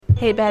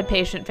Hey, Bad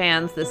Patient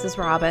fans, this is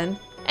Robin.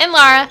 And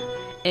Laura.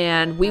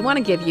 And we want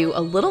to give you a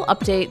little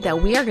update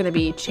that we are going to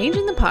be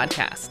changing the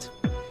podcast.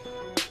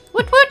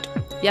 Woot woot.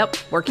 Yep,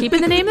 we're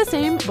keeping the name the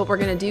same, but we're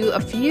going to do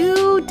a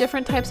few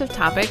different types of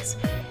topics.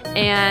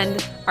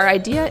 And our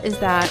idea is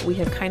that we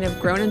have kind of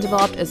grown and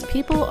developed as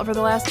people over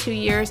the last 2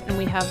 years, and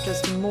we have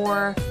just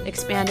more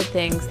expanded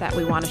things that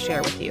we want to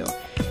share with you.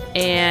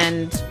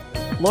 And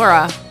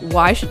Laura,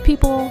 why should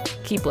people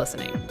keep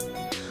listening?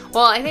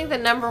 Well, I think the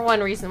number one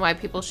reason why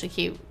people should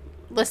keep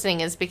listening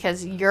is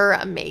because you're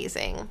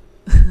amazing.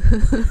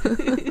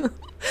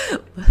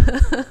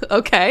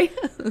 Okay.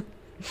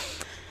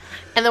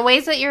 And the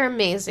ways that you're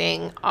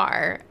amazing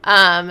are,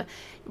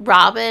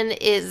 Robin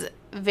is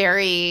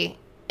very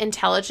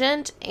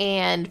intelligent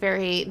and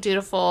very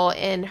dutiful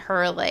in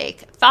her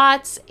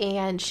thoughts,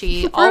 and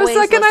she For a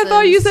second I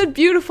thought you said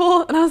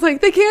beautiful, and I was like,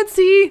 they can't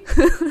see.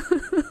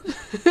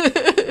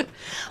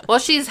 Well,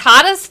 she's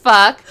hot as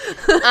fuck.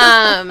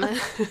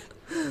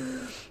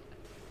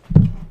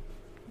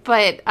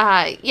 But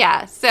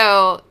yeah,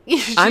 so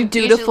I'm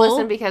dutiful. You should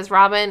listen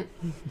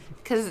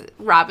because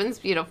Robin's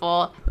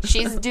beautiful.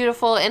 She's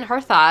dutiful in her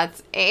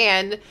thoughts,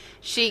 and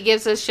she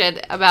gives a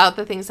shit about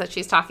the things that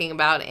she's talking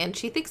about, and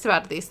she thinks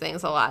about these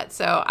things a lot.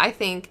 So I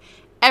think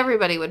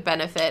everybody would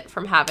benefit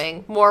from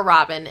having more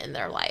Robin in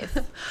their life.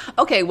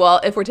 Okay,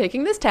 well, if we're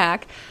taking this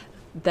tack,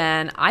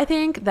 then I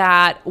think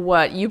that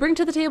what you bring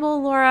to the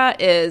table, Laura,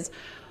 is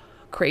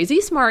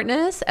crazy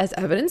smartness, as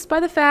evidenced by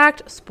the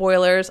fact,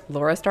 spoilers,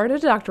 Laura started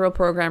a doctoral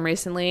program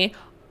recently.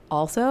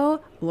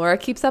 Also, Laura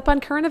keeps up on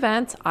current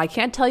events. I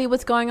can't tell you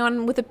what's going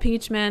on with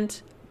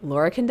impeachment.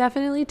 Laura can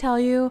definitely tell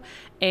you.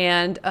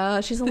 And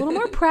she's a little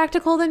more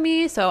practical than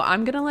me, so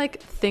I'm going to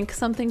think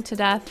something to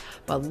death.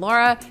 But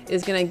Laura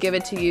is going to give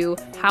it to you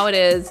how it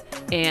is.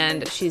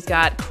 And she's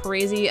got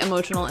crazy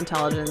emotional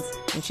intelligence.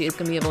 And she's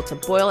going to be able to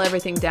boil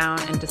everything down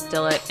and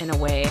distill it in a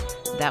way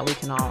that we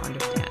can all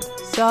understand.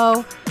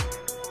 So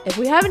if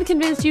we haven't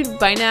convinced you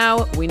by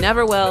now, we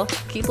never will.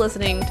 Keep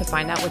listening to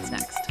find out what's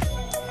next.